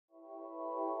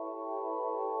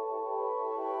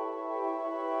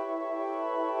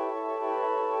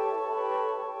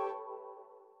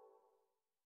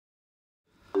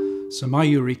So my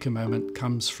Eureka moment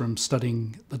comes from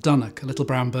studying the dunnock, a little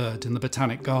brown bird in the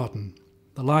Botanic Garden.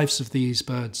 The lives of these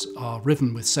birds are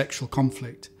riven with sexual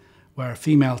conflict, where a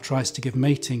female tries to give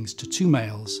matings to two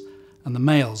males and the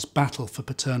males battle for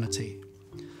paternity.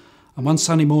 And one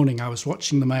sunny morning I was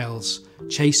watching the males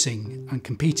chasing and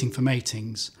competing for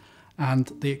matings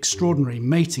and the extraordinary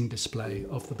mating display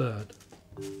of the bird.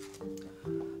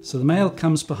 So the male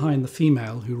comes behind the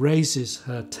female, who raises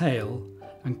her tail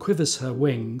and quivers her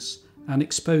wings and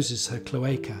exposes her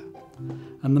cloaca.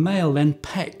 And the male then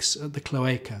pecks at the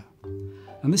cloaca.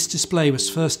 And this display was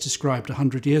first described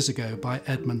 100 years ago by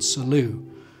Edmund Selous,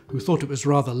 who thought it was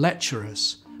rather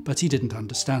lecherous, but he didn't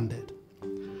understand it.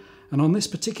 And on this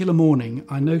particular morning,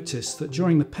 I noticed that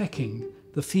during the pecking,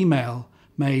 the female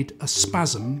made a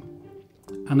spasm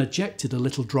and ejected a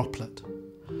little droplet.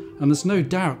 And there's no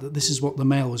doubt that this is what the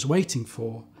male was waiting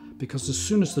for, because as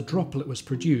soon as the droplet was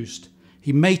produced,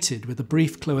 he mated with a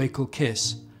brief cloacal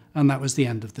kiss, and that was the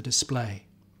end of the display.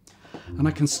 And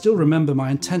I can still remember my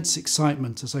intense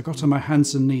excitement as I got on my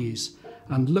hands and knees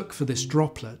and looked for this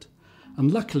droplet,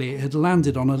 and luckily it had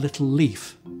landed on a little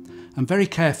leaf. And very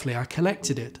carefully I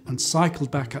collected it and cycled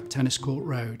back up Tennis Court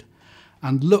Road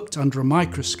and looked under a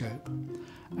microscope,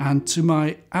 and to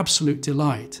my absolute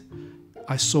delight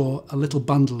I saw a little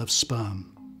bundle of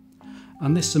sperm.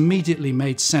 And this immediately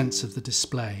made sense of the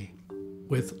display.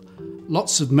 With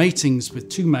lots of matings with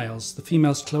two males, the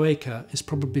female's cloaca is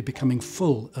probably becoming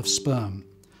full of sperm.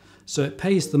 So it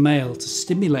pays the male to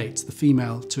stimulate the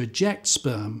female to eject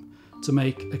sperm to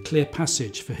make a clear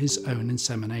passage for his own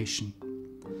insemination.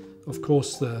 Of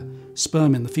course, the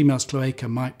sperm in the female's cloaca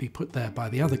might be put there by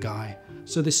the other guy,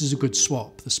 so this is a good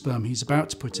swap. The sperm he's about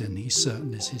to put in, he's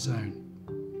certain is his own.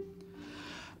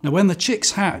 Now, when the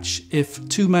chicks hatch, if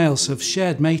two males have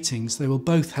shared matings, they will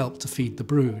both help to feed the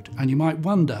brood. And you might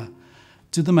wonder,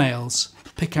 do the males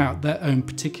pick out their own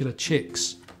particular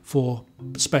chicks for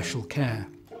special care?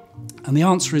 And the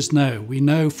answer is no. We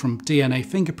know from DNA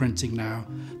fingerprinting now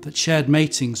that shared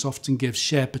matings often give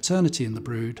shared paternity in the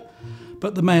brood,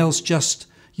 but the males just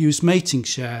use mating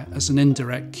share as an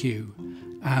indirect cue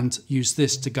and use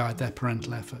this to guide their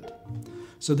parental effort.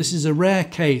 So this is a rare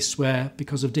case where,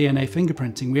 because of DNA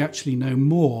fingerprinting, we actually know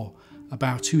more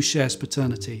about who shares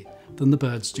paternity than the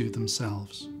birds do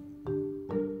themselves.